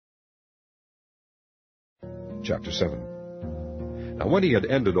Chapter 7. Now when he had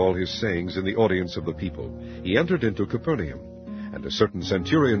ended all his sayings in the audience of the people, he entered into Capernaum. And a certain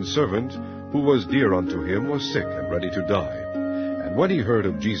centurion's servant, who was dear unto him, was sick and ready to die. And when he heard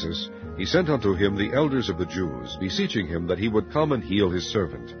of Jesus, he sent unto him the elders of the Jews, beseeching him that he would come and heal his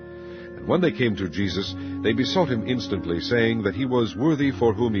servant. And when they came to Jesus, they besought him instantly, saying that he was worthy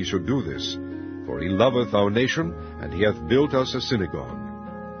for whom he should do this. For he loveth our nation, and he hath built us a synagogue.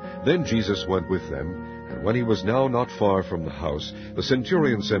 Then Jesus went with them, and when he was now not far from the house, the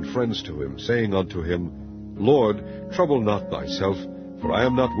centurion sent friends to him, saying unto him, Lord, trouble not thyself, for I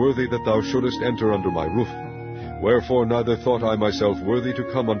am not worthy that thou shouldest enter under my roof. Wherefore neither thought I myself worthy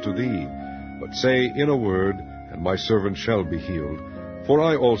to come unto thee, but say in a word, and my servant shall be healed. For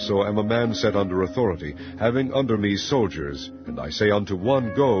I also am a man set under authority, having under me soldiers. And I say unto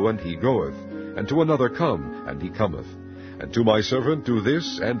one, Go, and he goeth, and to another, Come, and he cometh, and to my servant, Do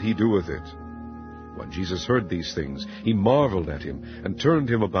this, and he doeth it. When Jesus heard these things, he marveled at him, and turned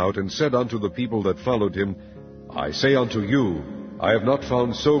him about, and said unto the people that followed him, I say unto you, I have not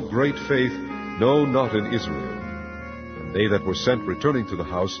found so great faith, no, not in Israel. And they that were sent returning to the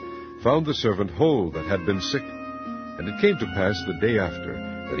house found the servant whole that had been sick. And it came to pass the day after,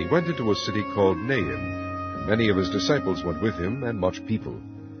 that he went into a city called Nain, and many of his disciples went with him, and much people.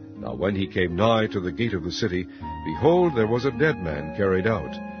 Now when he came nigh to the gate of the city, behold, there was a dead man carried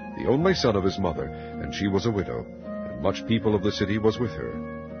out, the only son of his mother, and she was a widow, and much people of the city was with her.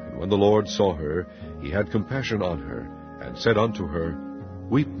 And when the Lord saw her, he had compassion on her, and said unto her,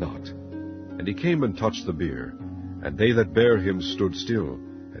 Weep not. And he came and touched the bier, and they that bare him stood still.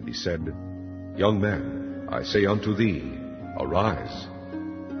 And he said, Young man, I say unto thee, Arise.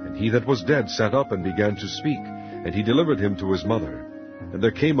 And he that was dead sat up and began to speak, and he delivered him to his mother. And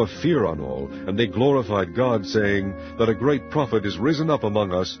there came a fear on all, and they glorified God, saying, That a great prophet is risen up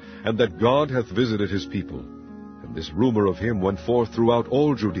among us, and that God hath visited his people. And this rumor of him went forth throughout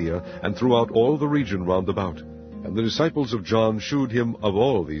all Judea, and throughout all the region round about. And the disciples of John shewed him of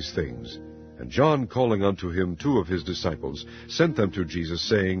all these things. And John, calling unto him 2 of his disciples, sent them to Jesus,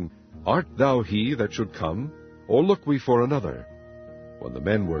 saying, Art thou he that should come, or look we for another? When the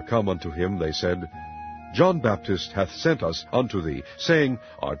men were come unto him, they said, John Baptist hath sent us unto thee, saying,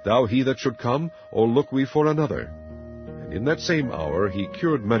 Art thou he that should come, or look we for another? And in that same hour he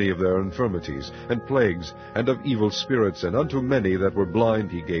cured many of their infirmities, and plagues, and of evil spirits, and unto many that were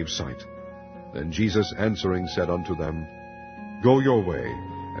blind he gave sight. Then Jesus answering said unto them, Go your way,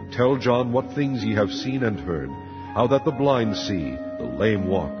 and tell John what things ye have seen and heard, how that the blind see, the lame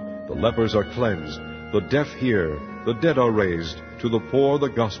walk, the lepers are cleansed, the deaf hear, the dead are raised, to the poor the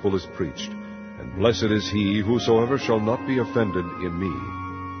gospel is preached. And blessed is he whosoever shall not be offended in me.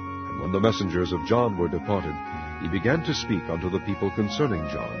 And when the messengers of John were departed, he began to speak unto the people concerning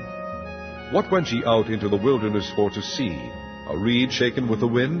John. What went ye out into the wilderness for to see? A reed shaken with the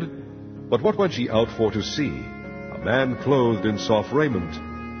wind? But what went ye out for to see? A man clothed in soft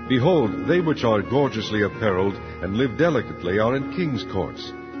raiment? Behold, they which are gorgeously apparelled, and live delicately, are in king's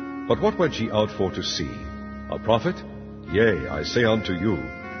courts. But what went ye out for to see? A prophet? Yea, I say unto you,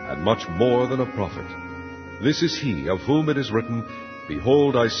 and much more than a prophet. This is he of whom it is written,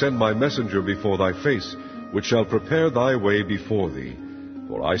 Behold, I send my messenger before thy face, which shall prepare thy way before thee.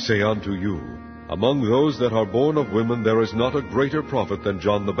 For I say unto you, among those that are born of women there is not a greater prophet than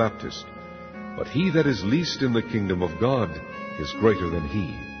John the Baptist. But he that is least in the kingdom of God is greater than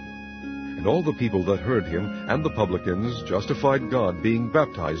he. And all the people that heard him, and the publicans, justified God, being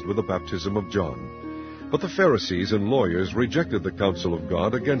baptized with the baptism of John. But the Pharisees and lawyers rejected the counsel of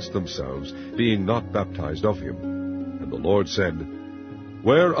God against themselves, being not baptized of him. And the Lord said,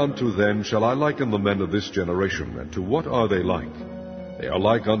 Whereunto then shall I liken the men of this generation, and to what are they like? They are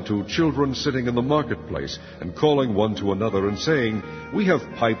like unto children sitting in the marketplace, and calling one to another, and saying, We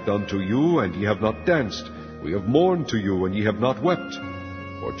have piped unto you, and ye have not danced. We have mourned to you, and ye have not wept.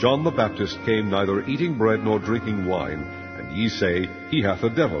 For John the Baptist came neither eating bread nor drinking wine, and ye say, He hath a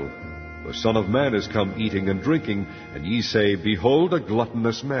devil. The Son of Man is come eating and drinking, and ye say, Behold a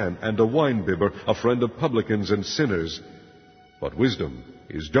gluttonous man, and a winebibber, a friend of publicans and sinners. But wisdom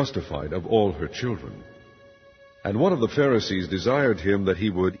is justified of all her children. And one of the Pharisees desired him that he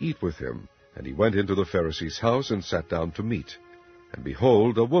would eat with him. And he went into the Pharisee's house, and sat down to meat. And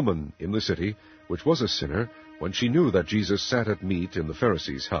behold, a woman in the city, which was a sinner, when she knew that Jesus sat at meat in the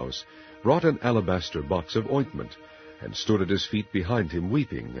Pharisee's house, brought an alabaster box of ointment, and stood at his feet behind him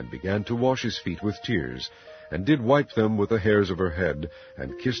weeping, and began to wash his feet with tears, and did wipe them with the hairs of her head,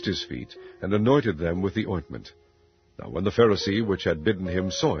 and kissed his feet, and anointed them with the ointment. Now when the Pharisee which had bidden him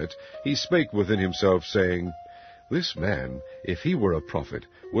saw it, he spake within himself, saying, This man, if he were a prophet,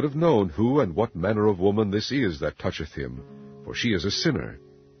 would have known who and what manner of woman this is that toucheth him, for she is a sinner.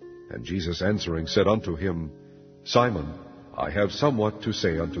 And Jesus answering said unto him, Simon, I have somewhat to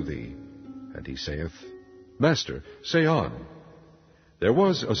say unto thee. And he saith, Master, say on. There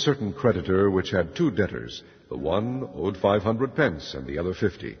was a certain creditor which had 2 debtors. The one owed 500 pence, and the other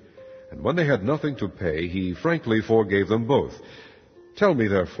 50. And when they had nothing to pay, he frankly forgave them both. Tell me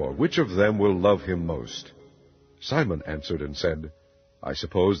therefore, which of them will love him most? Simon answered and said, I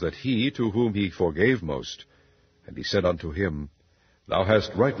suppose that he to whom he forgave most. And he said unto him, Thou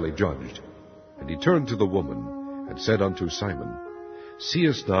hast rightly judged. And he turned to the woman, and said unto Simon,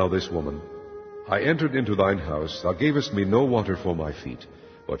 Seest thou this woman? I entered into thine house, thou gavest me no water for my feet,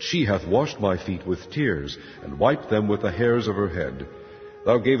 but she hath washed my feet with tears, and wiped them with the hairs of her head.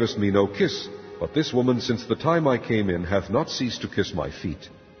 Thou gavest me no kiss, but this woman since the time I came in hath not ceased to kiss my feet.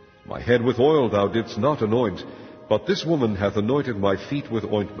 My head with oil thou didst not anoint, but this woman hath anointed my feet with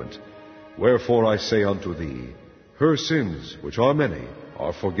ointment. Wherefore I say unto thee, her sins, which are many,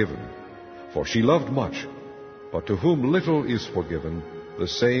 are forgiven. For she loved much, but to whom little is forgiven, the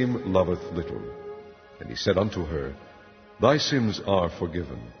same loveth little. And he said unto her, Thy sins are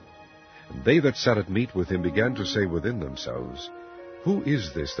forgiven. And they that sat at meat with him began to say within themselves, Who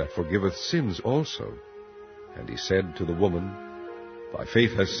is this that forgiveth sins also? And he said to the woman, Thy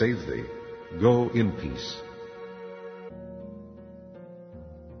faith hath saved thee. Go in peace.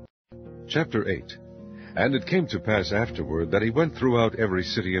 Chapter 8. And it came to pass afterward that he went throughout every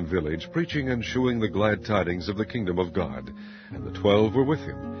city and village, preaching and shewing the glad tidings of the kingdom of God. And the 12 were with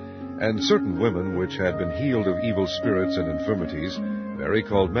him. And certain women which had been healed of evil spirits and infirmities, Mary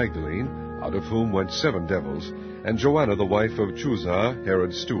called Magdalene, out of whom went 7 devils, and Joanna the wife of Chuza,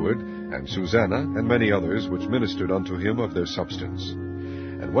 Herod's steward, and Susanna, and many others, which ministered unto him of their substance.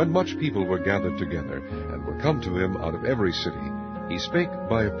 And when much people were gathered together, and were come to him out of every city, he spake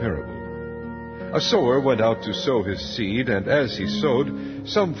by a parable. A sower went out to sow his seed, and as he sowed,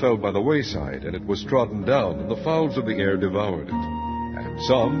 some fell by the wayside, and it was trodden down, and the fowls of the air devoured it. And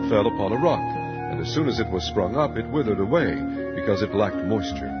some fell upon a rock, and as soon as it was sprung up, it withered away, because it lacked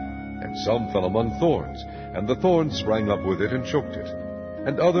moisture. And some fell among thorns, and the thorns sprang up with it and choked it.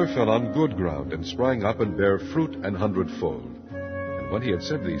 And other fell on good ground, and sprang up and bare fruit 100-fold. And when he had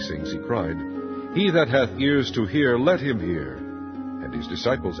said these things, he cried, He that hath ears to hear, let him hear. And his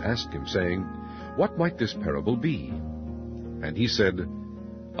disciples asked him, saying, What might this parable be? And he said,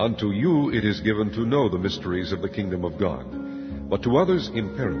 Unto you it is given to know the mysteries of the kingdom of God, but to others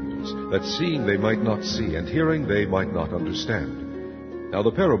in parables, that seeing they might not see, and hearing they might not understand. Now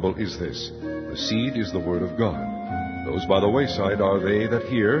the parable is this: the seed is the word of God. Those by the wayside are they that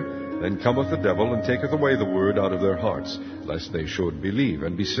hear, then cometh the devil, and taketh away the word out of their hearts, lest they should believe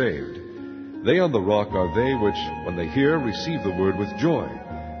and be saved. They on the rock are they which, when they hear, receive the word with joy.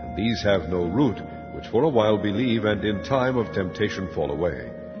 And these have no root, which for a while believe, and in time of temptation fall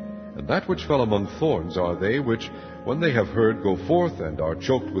away. And that which fell among thorns are they which, when they have heard, go forth, and are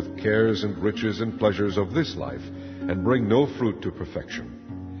choked with cares and riches and pleasures of this life, and bring no fruit to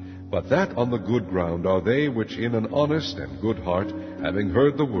perfection. But that on the good ground are they which in an honest and good heart, having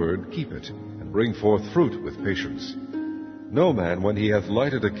heard the word, keep it, and bring forth fruit with patience. No man, when he hath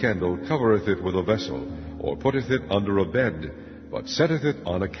lighted a candle, covereth it with a vessel, or putteth it under a bed, but setteth it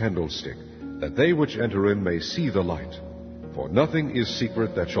on a candlestick, that they which enter in may see the light. For nothing is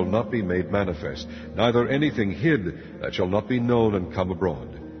secret that shall not be made manifest, neither anything hid that shall not be known and come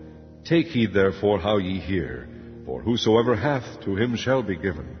abroad. Take heed therefore how ye hear. For whosoever hath, to him shall be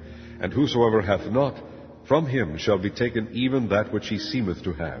given, and whosoever hath not, from him shall be taken even that which he seemeth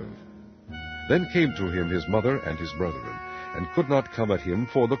to have. Then came to him his mother and his brethren, and could not come at him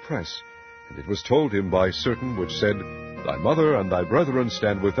for the press. And it was told him by certain which said, Thy mother and thy brethren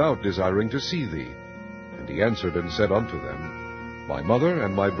stand without, desiring to see thee. And he answered and said unto them, My mother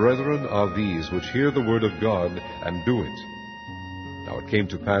and my brethren are these which hear the word of God, and do it. Now it came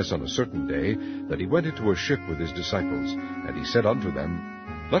to pass on a certain day, that he went into a ship with his disciples, and he said unto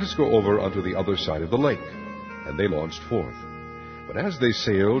them, Let us go over unto the other side of the lake. And they launched forth. But as they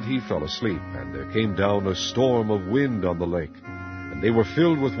sailed, he fell asleep, and there came down a storm of wind on the lake. And they were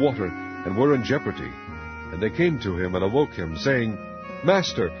filled with water, and were in jeopardy. And they came to him, and awoke him, saying,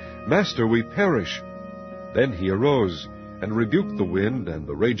 Master, Master, we perish. Then he arose, and rebuked the wind and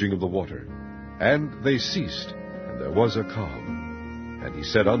the raging of the water. And they ceased, and there was a calm. And he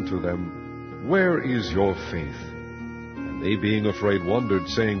said unto them, Where is your faith? And they being afraid wondered,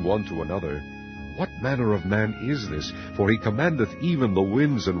 saying one to another, What manner of man is this? For he commandeth even the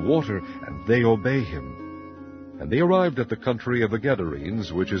winds and water, and they obey him. And they arrived at the country of the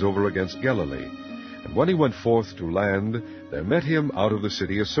Gadarenes, which is over against Galilee. And when he went forth to land, there met him out of the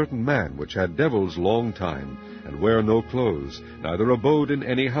city a certain man which had devils long time, and wear no clothes, neither abode in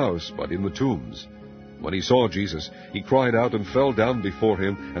any house, but in the tombs. When he saw Jesus, he cried out and fell down before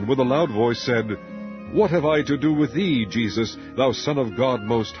him, and with a loud voice said, What have I to do with thee, Jesus, thou Son of God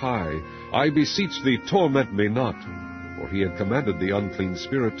Most High? I beseech thee, torment me not. For he had commanded the unclean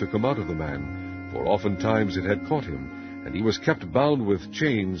spirit to come out of the man, for oftentimes it had caught him, and he was kept bound with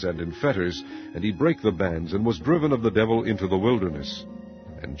chains and in fetters, and he brake the bands, and was driven of the devil into the wilderness.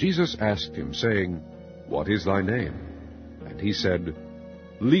 And Jesus asked him, saying, What is thy name? And he said,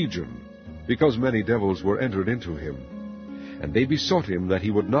 Legion, because many devils were entered into him. And they besought him that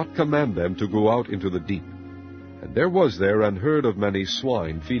he would not command them to go out into the deep. And there was there an herd of many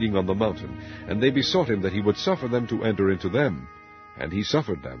swine feeding on the mountain, and they besought him that he would suffer them to enter into them. And he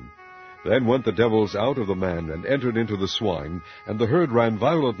suffered them. Then went the devils out of the man, and entered into the swine, and the herd ran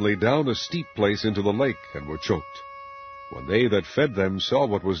violently down a steep place into the lake, and were choked. When they that fed them saw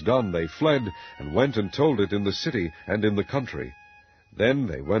what was done, they fled, and went and told it in the city and in the country. Then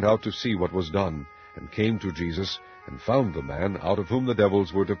they went out to see what was done, and came to Jesus, and found the man, out of whom the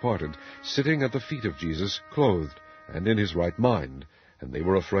devils were departed, sitting at the feet of Jesus, clothed, and in his right mind, and they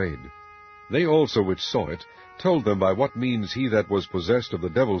were afraid. They also which saw it told them by what means he that was possessed of the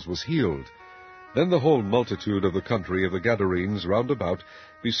devils was healed. Then the whole multitude of the country of the Gadarenes round about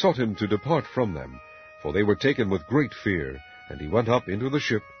besought him to depart from them, for they were taken with great fear, and he went up into the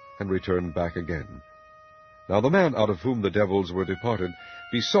ship, and returned back again. Now the man out of whom the devils were departed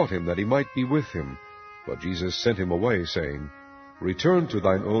besought him that he might be with him. But Jesus sent him away, saying, Return to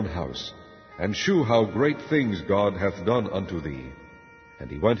thine own house, and shew how great things God hath done unto thee. And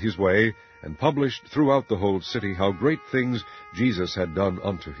he went his way, and published throughout the whole city how great things Jesus had done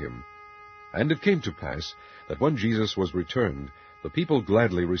unto him. And it came to pass, that when Jesus was returned, the people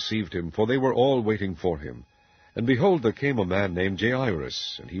gladly received him, for they were all waiting for him. And behold, there came a man named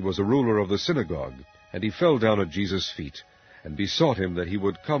Jairus, and he was a ruler of the synagogue. And he fell down at Jesus' feet, and besought him that he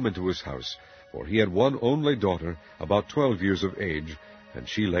would come into his house, for he had one only daughter, about 12 years of age, and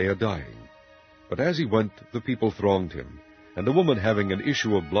she lay a-dying. But as he went, the people thronged him. And a woman having an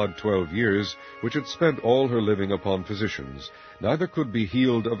issue of blood 12 years, which had spent all her living upon physicians, neither could be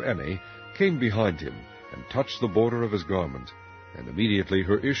healed of any, came behind him, and touched the border of his garment. And immediately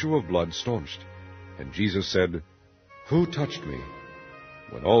her issue of blood staunched. And Jesus said, Who touched me?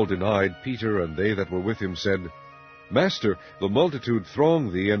 When all denied, Peter and they that were with him said, Master, the multitude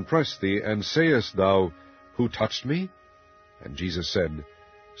throng thee and press thee, and sayest thou, Who touched me? And Jesus said,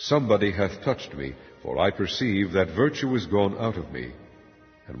 Somebody hath touched me, for I perceive that virtue is gone out of me.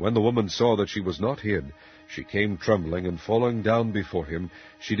 And when the woman saw that she was not hid, she came trembling, and falling down before him,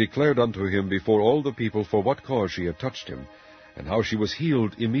 she declared unto him before all the people for what cause she had touched him, and how she was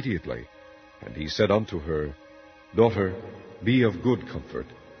healed immediately. And he said unto her, Daughter, be of good comfort.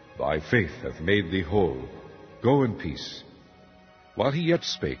 Thy faith hath made thee whole. Go in peace. While he yet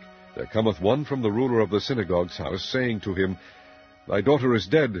spake, there cometh one from the ruler of the synagogue's house, saying to him, Thy daughter is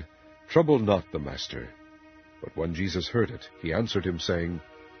dead. Trouble not the master. But when Jesus heard it, he answered him, saying,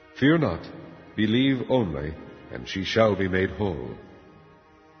 Fear not, believe only, and she shall be made whole.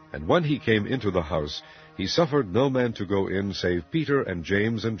 And when he came into the house, he suffered no man to go in, save Peter and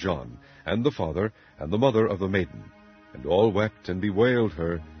James and John, and the father and the mother of the maiden. And all wept and bewailed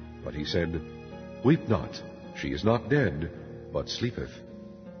her. But he said, Weep not, she is not dead, but sleepeth.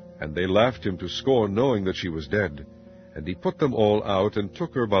 And they laughed him to scorn, knowing that she was dead. And he put them all out, and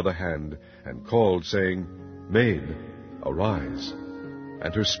took her by the hand, and called, saying, Maid, arise.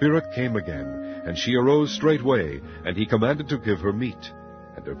 And her spirit came again, and she arose straightway, and he commanded to give her meat.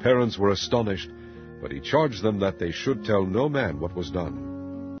 And her parents were astonished, but he charged them that they should tell no man what was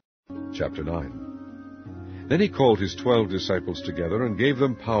done. Chapter 9. Then he called his 12 disciples together, and gave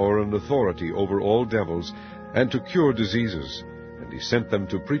them power and authority over all devils, and to cure diseases. And he sent them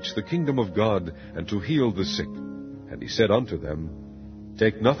to preach the kingdom of God, and to heal the sick. And he said unto them,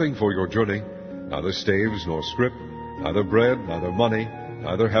 Take nothing for your journey, neither staves, nor scrip, neither bread, neither money,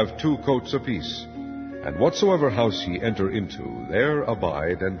 neither have 2 coats apiece. And whatsoever house ye enter into, there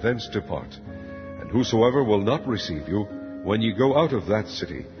abide, and thence depart. And whosoever will not receive you, when ye go out of that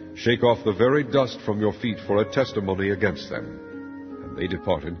city, shake off the very dust from your feet for a testimony against them. And they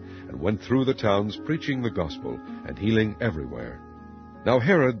departed, and went through the towns, preaching the gospel, and healing everywhere. Now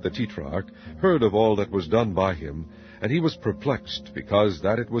Herod the Tetrarch heard of all that was done by him, and he was perplexed, because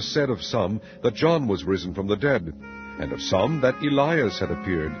that it was said of some that John was risen from the dead, and of some that Elias had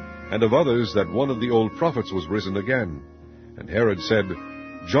appeared, and of others that one of the old prophets was risen again. And Herod said,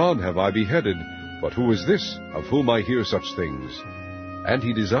 John have I beheaded, but who is this, of whom I hear such things? And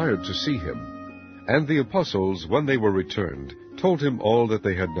he desired to see him. And the apostles, when they were returned, told him all that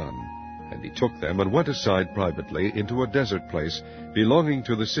they had done. And he took them and went aside privately into a desert place belonging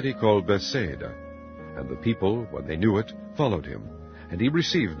to the city called Bethsaida. And the people, when they knew it, followed him. And he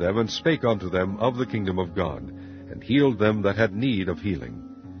received them, and spake unto them of the kingdom of God, and healed them that had need of healing.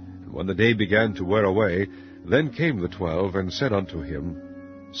 And when the day began to wear away, then came the 12, and said unto him,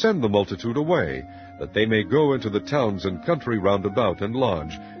 Send the multitude away, that they may go into the towns and country round about, and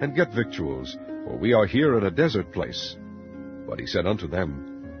lodge, and get victuals, for we are here in a desert place. But he said unto them,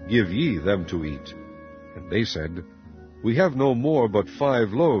 Give ye them to eat. And they said, We have no more but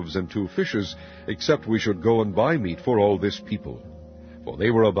 5 loaves and 2 fishes, except we should go and buy meat for all this people. For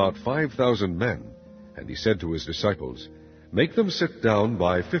they were about 5,000 men. And he said to his disciples, Make them sit down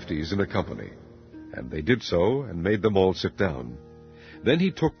by 50s in a company. And they did so, and made them all sit down. Then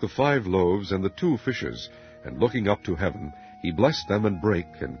he took the 5 loaves and the 2 fishes, and looking up to heaven, he blessed them and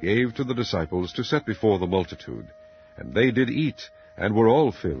brake, and gave to the disciples to set before the multitude. And they did eat, and were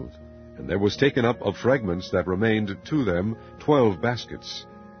all filled. And there was taken up of fragments that remained to them 12 baskets.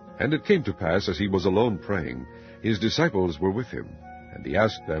 And it came to pass, as he was alone praying, his disciples were with him. And he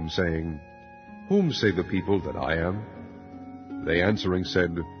asked them, saying, Whom say the people that I am? They answering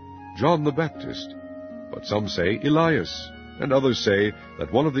said, John the Baptist. But some say, Elias, and others say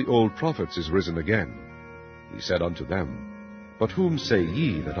that one of the old prophets is risen again. He said unto them, But whom say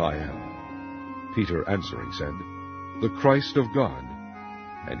ye that I am? Peter answering said, The Christ of God.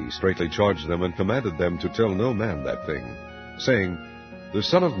 And he straitly charged them, and commanded them to tell no man that thing, saying, The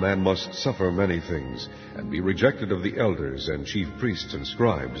Son of Man must suffer many things, and be rejected of the elders and chief priests and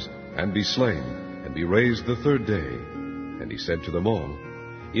scribes, and be slain, and be raised the 3rd day. And he said to them all,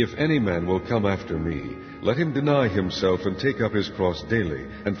 If any man will come after me, let him deny himself, and take up his cross daily,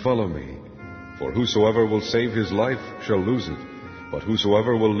 and follow me. For whosoever will save his life shall lose it, but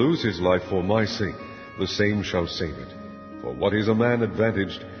whosoever will lose his life for my sake, the same shall save it. For what is a man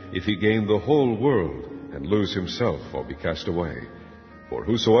advantaged, if he gain the whole world, and lose himself, or be cast away? For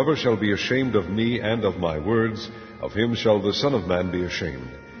whosoever shall be ashamed of me and of my words, of him shall the Son of Man be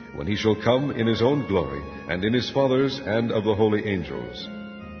ashamed, when he shall come in his own glory, and in his Father's, and of the holy angels.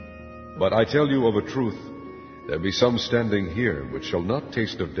 But I tell you of a truth, there be some standing here which shall not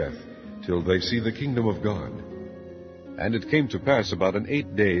taste of death, till they see the kingdom of God. And it came to pass about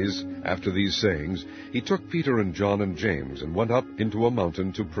 8 days after these sayings, he took Peter and John and James, and went up into a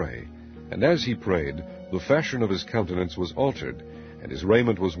mountain to pray. And as he prayed, the fashion of his countenance was altered, and his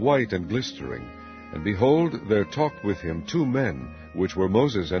raiment was white and glistering. And behold, there talked with him 2 men, which were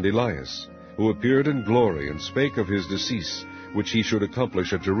Moses and Elias, who appeared in glory, and spake of his decease, which he should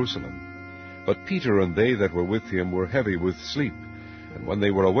accomplish at Jerusalem. But Peter and they that were with him were heavy with sleep. And when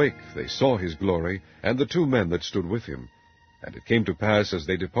they were awake, they saw his glory, and the 2 men that stood with him. And it came to pass, as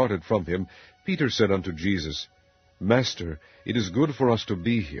they departed from him, Peter said unto Jesus, Master, it is good for us to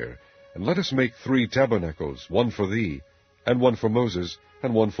be here, and let us make 3 tabernacles, one for thee, and one for Moses,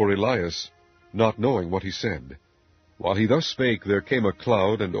 and one for Elias, not knowing what he said. While he thus spake, there came a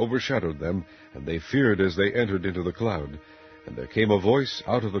cloud, and overshadowed them, and they feared as they entered into the cloud. And there came a voice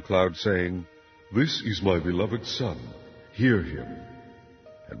out of the cloud, saying, This is my beloved Son, hear him.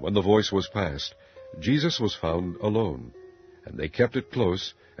 And when the voice was past, Jesus was found alone. And they kept it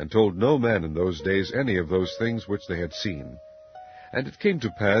close, and told no man in those days any of those things which they had seen. And it came to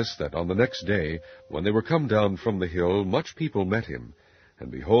pass that on the next day, when they were come down from the hill, much people met him.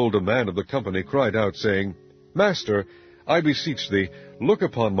 And behold, a man of the company cried out, saying, Master, I beseech thee, look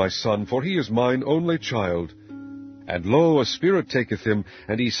upon my son, for he is mine only child. And lo, a spirit taketh him,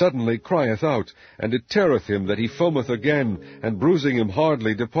 and he suddenly crieth out, and it teareth him that he foameth again, and bruising him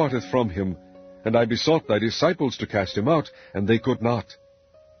hardly departeth from him. And I besought thy disciples to cast him out, and they could not.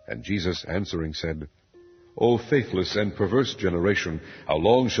 And Jesus answering said, O faithless and perverse generation, how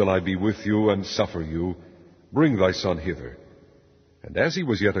long shall I be with you, and suffer you? Bring thy son hither. And as he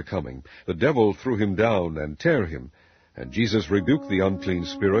was yet a-coming, the devil threw him down, and tare him. And Jesus rebuked the unclean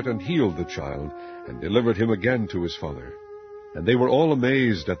spirit, and healed the child, and delivered him again to his father. And they were all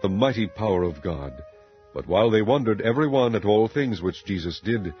amazed at the mighty power of God. But while they wondered every one at all things which Jesus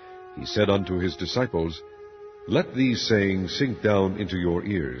did, he said unto his disciples, Let these sayings sink down into your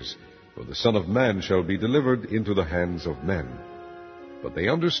ears, for the Son of Man shall be delivered into the hands of men. But they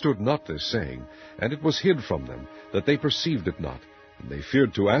understood not this saying, and it was hid from them, that they perceived it not, and they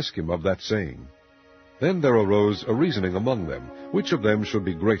feared to ask him of that saying. Then there arose a reasoning among them, which of them should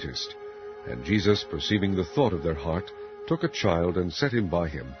be greatest. And Jesus, perceiving the thought of their heart, took a child, and set him by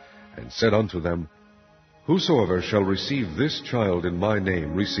him, and said unto them, Whosoever shall receive this child in my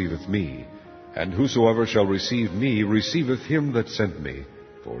name receiveth me, and whosoever shall receive me receiveth him that sent me.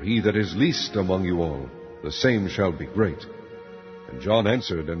 For he that is least among you all, the same shall be great. And John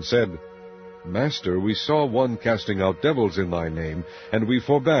answered and said, Master, we saw one casting out devils in thy name, and we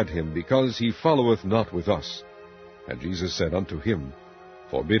forbade him, because he followeth not with us. And Jesus said unto him,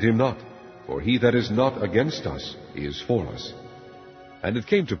 Forbid him not, for he that is not against us is for us. And it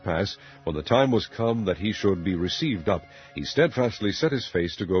came to pass, when the time was come that he should be received up, he steadfastly set his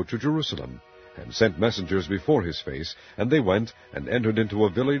face to go to Jerusalem, and sent messengers before his face, and they went and entered into a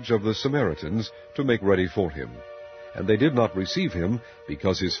village of the Samaritans to make ready for him. And they did not receive him,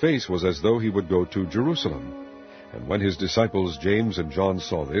 because his face was as though he would go to Jerusalem. And when his disciples James and John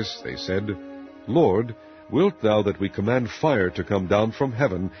saw this, they said, Lord, wilt thou that we command fire to come down from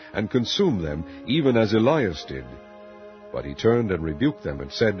heaven, and consume them, even as Elias did? But he turned and rebuked them,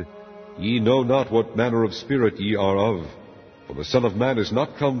 and said, Ye know not what manner of spirit ye are of. For the Son of Man is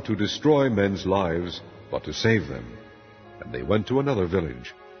not come to destroy men's lives, but to save them. And they went to another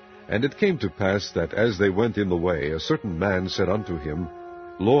village. And it came to pass that as they went in the way, a certain man said unto him,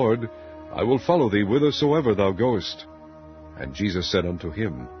 Lord, I will follow thee whithersoever thou goest. And Jesus said unto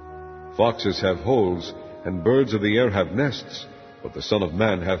him, Foxes have holes, and birds of the air have nests, but the Son of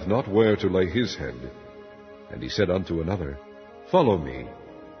Man hath not where to lay his head. And he said unto another, Follow me.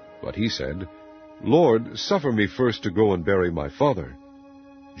 But he said, Lord, suffer me first to go and bury my father.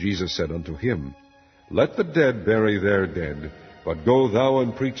 Jesus said unto him, Let the dead bury their dead, but go thou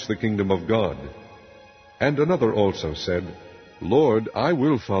and preach the kingdom of God. And another also said, Lord, I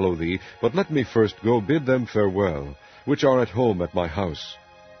will follow thee, but let me first go bid them farewell, which are at home at my house.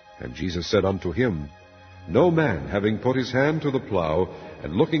 And Jesus said unto him, No man, having put his hand to the plough,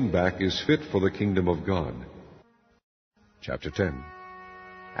 and looking back, is fit for the kingdom of God. Chapter 10.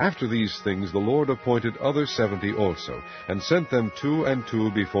 After these things the Lord appointed other 70 also, and sent them 2 and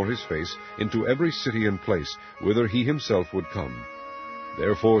 2 before his face, into every city and place, whither he himself would come.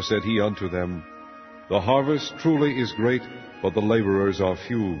 Therefore said he unto them, The harvest truly is great, but the laborers are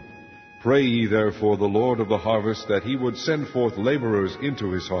few. Pray ye therefore the Lord of the harvest, that he would send forth laborers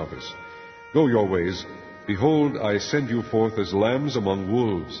into his harvest. Go your ways. Behold, I send you forth as lambs among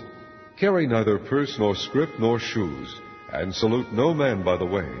wolves. Carry neither purse nor scrip nor shoes, and salute no man by the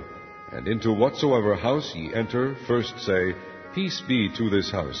way. And into whatsoever house ye enter, first say, Peace be to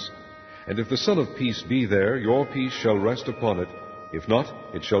this house. And if the Son of Peace be there, your peace shall rest upon it. If not,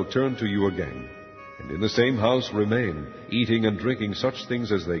 it shall turn to you again. And in the same house remain, eating and drinking such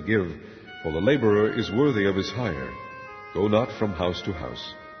things as they give, for the laborer is worthy of his hire. Go not from house to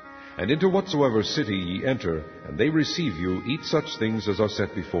house. And into whatsoever city ye enter, and they receive you, eat such things as are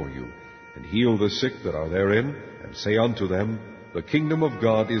set before you, and heal the sick that are therein, and say unto them, The kingdom of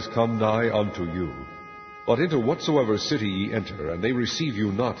God is come nigh unto you. But into whatsoever city ye enter, and they receive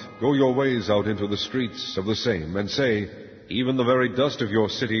you not, go your ways out into the streets of the same, and say, Even the very dust of your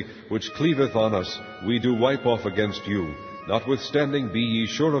city, which cleaveth on us, we do wipe off against you. Notwithstanding be ye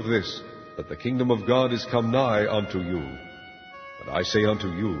sure of this, that the kingdom of God is come nigh unto you. But I say unto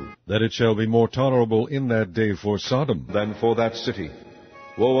you, that it shall be more tolerable in that day for Sodom than for that city.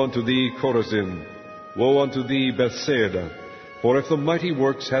 Woe unto thee, Chorazin! Woe unto thee, Bethsaida! For if the mighty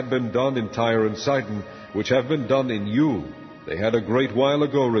works had been done in Tyre and Sidon, which have been done in you, they had a great while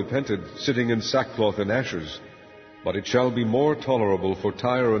ago repented, sitting in sackcloth and ashes. But it shall be more tolerable for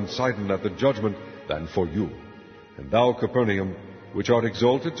Tyre and Sidon at the judgment than for you. And thou, Capernaum, which art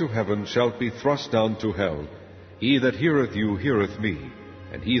exalted to heaven, shalt be thrust down to hell. He that heareth you heareth me,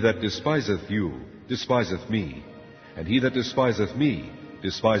 and he that despiseth you despiseth me, and he that despiseth me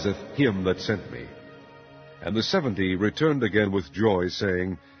despiseth him that sent me. And the 70 returned again with joy,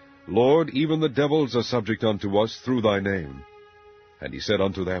 saying, Lord, even the devils are subject unto us through thy name. And he said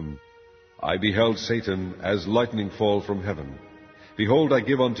unto them, I beheld Satan as lightning fall from heaven. Behold, I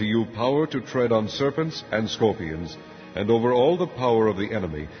give unto you power to tread on serpents and scorpions, and over all the power of the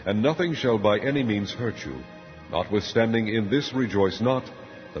enemy, and nothing shall by any means hurt you. Notwithstanding in this rejoice not,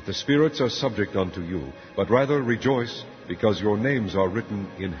 that the spirits are subject unto you, but rather rejoice, because your names are written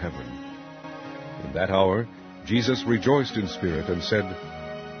in heaven. In that hour Jesus rejoiced in spirit, and said,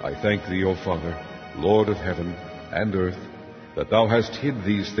 I thank thee, O Father, Lord of heaven and earth, that thou hast hid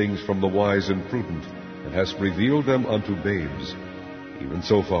these things from the wise and prudent, and hast revealed them unto babes. Even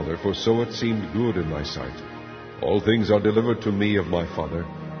so, Father, for so it seemed good in thy sight. All things are delivered to me of my Father,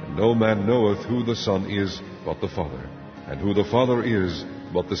 and no man knoweth who the Son is but the Father, and who the Father is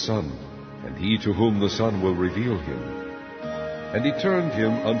but the Son, and he to whom the Son will reveal him. And he turned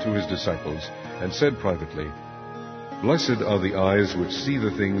him unto his disciples, and said privately, Blessed are the eyes which see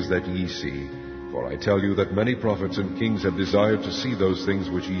the things that ye see. For I tell you that many prophets and kings have desired to see those things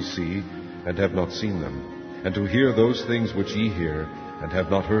which ye see, and have not seen them, and to hear those things which ye hear, and have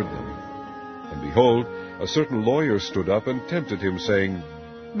not heard them. And behold, a certain lawyer stood up and tempted him, saying,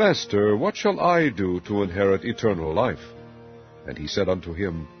 Master, what shall I do to inherit eternal life? And he said unto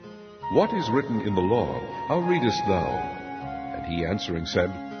him, What is written in the law? How readest thou? And he answering said,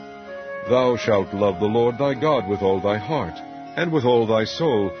 Thou shalt love the Lord thy God with all thy heart, and with all thy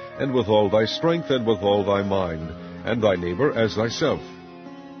soul, and with all thy strength, and with all thy mind, and thy neighbor as thyself.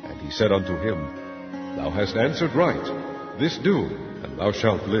 And he said unto him, Thou hast answered right. This do, and thou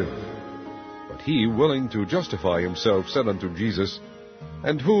shalt live. But he, willing to justify himself, said unto Jesus,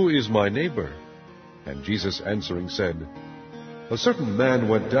 And who is my neighbor? And Jesus answering said, A certain man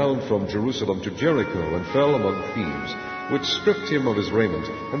went down from Jerusalem to Jericho, and fell among thieves, which stripped him of his raiment,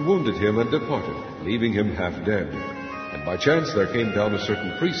 and wounded him, and departed, leaving him half dead. And by chance there came down a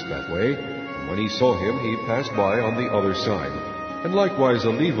certain priest that way, and when he saw him, he passed by on the other side. And likewise a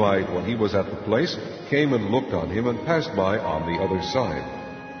Levite, when he was at the place, came and looked on him, and passed by on the other side.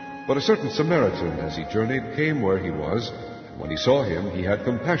 But a certain Samaritan, as he journeyed, came where he was, and when he saw him, he had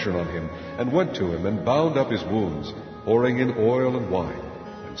compassion on him, and went to him, and bound up his wounds, pouring in oil and wine,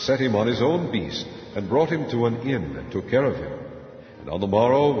 and set him on his own beast, and brought him to an inn, and took care of him. And on the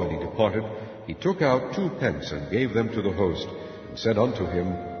morrow, when he departed, he took out 2 pence, and gave them to the host, and said unto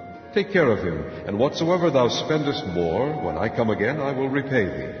him, Take care of him, and whatsoever thou spendest more, when I come again, I will repay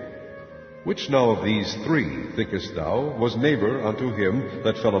thee. Which now of these 3, thinkest thou, was neighbor unto him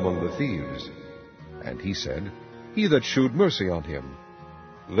that fell among the thieves? And he said, He that shewed mercy on him.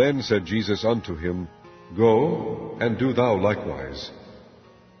 Then said Jesus unto him, Go, and do thou likewise.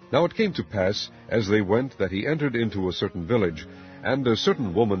 Now it came to pass, as they went, that he entered into a certain village, and a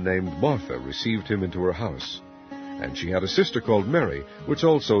certain woman named Martha received him into her house. And she had a sister called Mary, which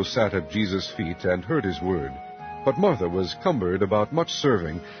also sat at Jesus' feet, and heard his word. But Martha was cumbered about much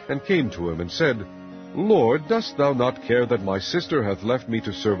serving, and came to him, and said, Lord, dost thou not care that my sister hath left me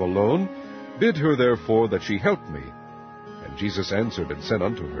to serve alone? Bid her therefore that she help me. And Jesus answered and said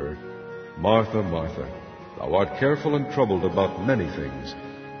unto her, Martha, Martha, thou art careful and troubled about many things,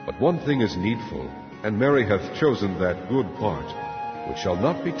 but one thing is needful, and Mary hath chosen that good part, which shall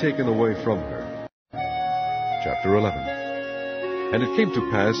not be taken away from her. Chapter 11. And it came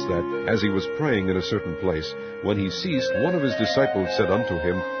to pass that, as he was praying in a certain place, when he ceased, one of his disciples said unto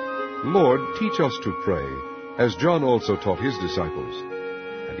him, Lord, teach us to pray, as John also taught his disciples.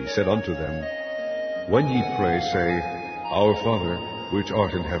 And he said unto them, When ye pray, say, Our Father, which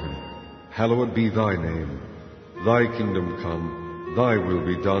art in heaven, hallowed be thy name. Thy kingdom come, thy will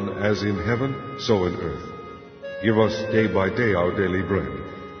be done, as in heaven, so in earth. Give us day by day our daily bread,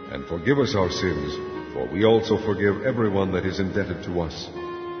 and forgive us our sins, for we also forgive everyone that is indebted to us.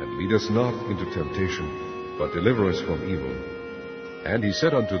 And lead us not into temptation, but deliver us from evil. And he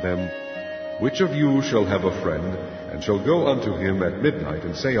said unto them, Which of you shall have a friend, and shall go unto him at midnight,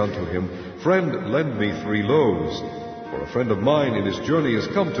 and say unto him, Friend, lend me 3 loaves, for a friend of mine in his journey is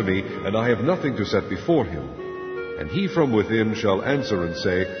come to me, and I have nothing to set before him. And he from within shall answer and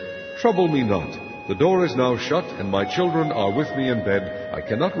say, Trouble me not, the door is now shut, and my children are with me in bed, I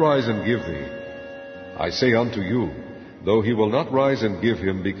cannot rise and give thee. I say unto you, though he will not rise and give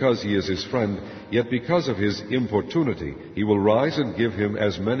him because he is his friend, yet because of his importunity he will rise and give him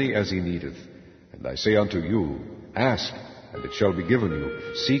as many as he needeth. And I say unto you, Ask, and it shall be given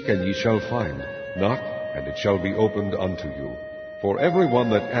you, seek, and ye shall find, knock, and it shall be opened unto you. For every one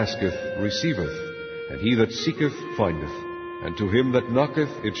that asketh receiveth, and he that seeketh findeth, and to him that knocketh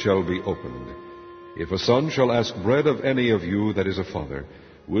it shall be opened. If a son shall ask bread of any of you that is a father,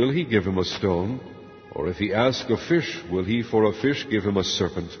 will he give him a stone? Or if he ask a fish, will he for a fish give him a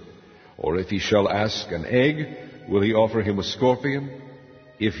serpent? Or if he shall ask an egg, will he offer him a scorpion?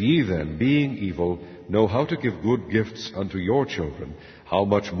 If ye then, being evil, know how to give good gifts unto your children, how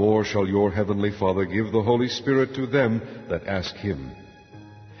much more shall your heavenly Father give the Holy Spirit to them that ask him?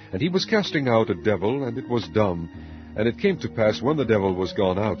 And he was casting out a devil, and it was dumb. And it came to pass, when the devil was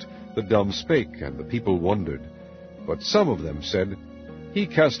gone out, the dumb spake, and the people wondered. But some of them said, He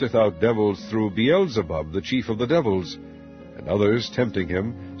casteth out devils through Beelzebub, the chief of the devils. And others, tempting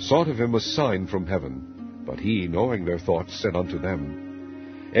him, sought of him a sign from heaven. But he, knowing their thoughts, said unto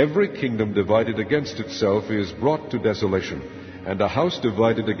them, Every kingdom divided against itself is brought to desolation, and a house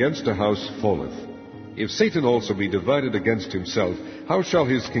divided against a house falleth. If Satan also be divided against himself, how shall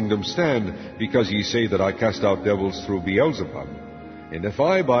his kingdom stand, because ye say that I cast out devils through Beelzebub? And if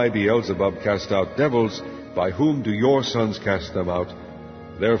I by Beelzebub cast out devils, by whom do your sons cast them out?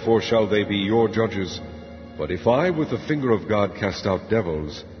 Therefore shall they be your judges. But if I with the finger of God cast out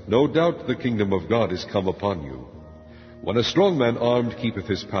devils, no doubt the kingdom of God is come upon you. When a strong man armed keepeth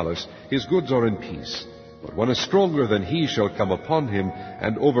his palace, his goods are in peace. But when a stronger than he shall come upon him,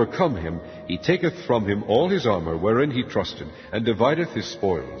 and overcome him, he taketh from him all his armor wherein he trusted, and divideth his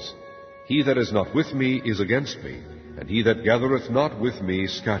spoils. He that is not with me is against me, and he that gathereth not with me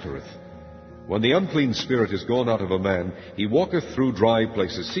scattereth. When the unclean spirit is gone out of a man, he walketh through dry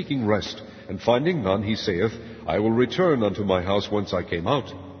places, seeking rest, and finding none, he saith, I will return unto my house whence I came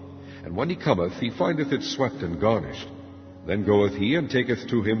out. And when he cometh, he findeth it swept and garnished. Then goeth he, and taketh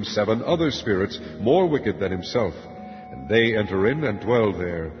to him 7 other spirits, more wicked than himself, and they enter in and dwell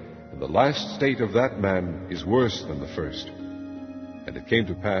there. And the last state of that man is worse than the first. And it came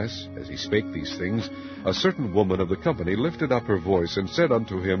to pass, as he spake these things, a certain woman of the company lifted up her voice, and said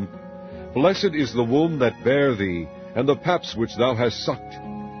unto him, Blessed is the womb that bare thee, and the paps which thou hast sucked.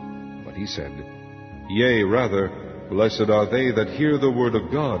 But he said, Yea, rather, blessed are they that hear the word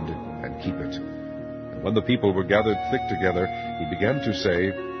of God, and keep it. And when the people were gathered thick together, he began to say,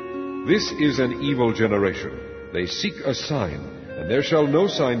 This is an evil generation. They seek a sign, and there shall no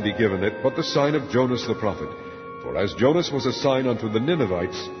sign be given it, but the sign of Jonas the prophet. For as Jonas was a sign unto the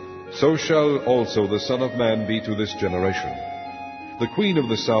Ninevites, so shall also the Son of Man be to this generation. The queen of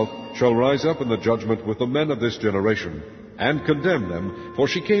the south shall rise up in the judgment with the men of this generation, and condemn them, for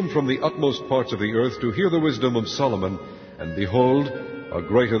she came from the utmost parts of the earth to hear the wisdom of Solomon, and behold, a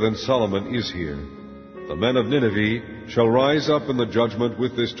greater than Solomon is here. The men of Nineveh shall rise up in the judgment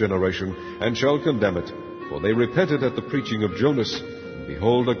with this generation, and shall condemn it, for they repented at the preaching of Jonas, and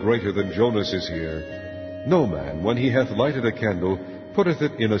behold, a greater than Jonas is here. No man, when he hath lighted a candle, putteth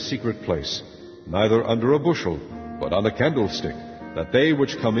it in a secret place, neither under a bushel, but on a candlestick, that they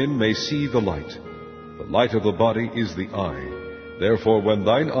which come in may see the light. The light of the body is the eye. Therefore when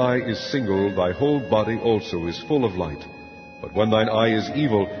thine eye is single, thy whole body also is full of light. But when thine eye is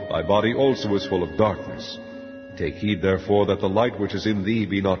evil, thy body also is full of darkness. Take heed therefore that the light which is in thee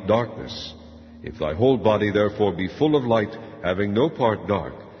be not darkness. If thy whole body therefore be full of light, having no part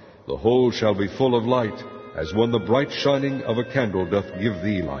dark, the whole shall be full of light, as when the bright shining of a candle doth give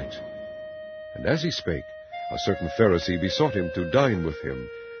thee light. And as he spake, a certain Pharisee besought him to dine with him,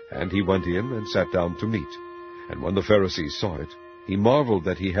 and he went in and sat down to meat. And when the Pharisee saw it, he marveled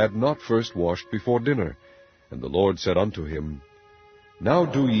that he had not first washed before dinner. And the Lord said unto him, Now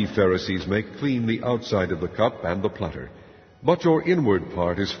do ye Pharisees make clean the outside of the cup and the platter, but your inward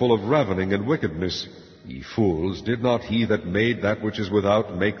part is full of ravening and wickedness. Ye fools, did not he that made that which is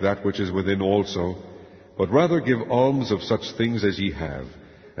without make that which is within also? But rather give alms of such things as ye have.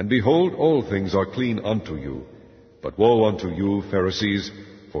 And behold, all things are clean unto you. But woe unto you, Pharisees,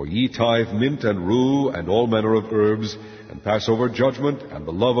 for ye tithe mint and rue and all manner of herbs, and pass over judgment and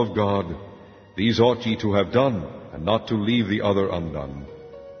the love of God. These ought ye to have done, and not to leave the other undone.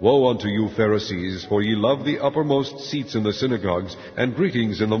 Woe unto you, Pharisees, for ye love the uppermost seats in the synagogues, and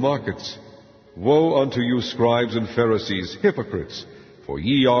greetings in the markets. Woe unto you, scribes and Pharisees, hypocrites! For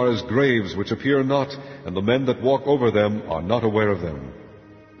ye are as graves which appear not, and the men that walk over them are not aware of them.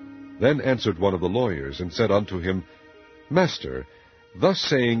 Then answered one of the lawyers, and said unto him, Master, thus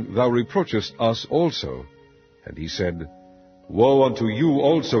saying thou reproachest us also. And he said, Woe unto you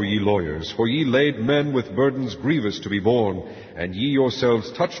also, ye lawyers, for ye laid men with burdens grievous to be borne, and ye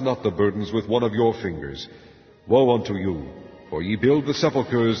yourselves touch not the burdens with one of your fingers. Woe unto you, for ye build the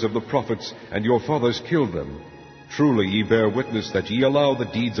sepulchres of the prophets, and your fathers killed them. Truly ye bear witness that ye allow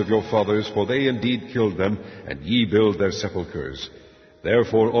the deeds of your fathers, for they indeed killed them, and ye build their sepulchres.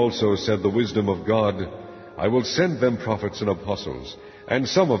 Therefore also said the wisdom of God, I will send them prophets and apostles, and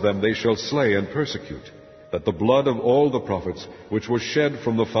some of them they shall slay and persecute, that the blood of all the prophets, which was shed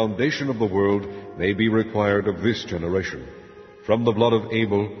from the foundation of the world, may be required of this generation. From the blood of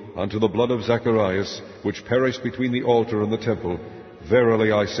Abel unto the blood of Zacharias, which perished between the altar and the temple,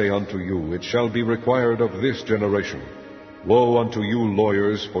 verily I say unto you, it shall be required of this generation. Woe unto you,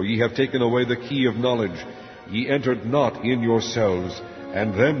 lawyers, for ye have taken away the key of knowledge. Ye entered not in yourselves,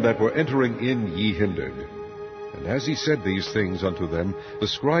 and them that were entering in ye hindered. And as he said these things unto them, the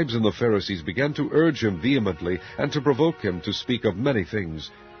scribes and the Pharisees began to urge him vehemently, and to provoke him to speak of many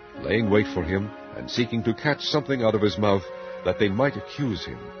things, laying wait for him, and seeking to catch something out of his mouth, that they might accuse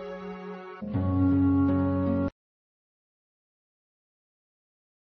him.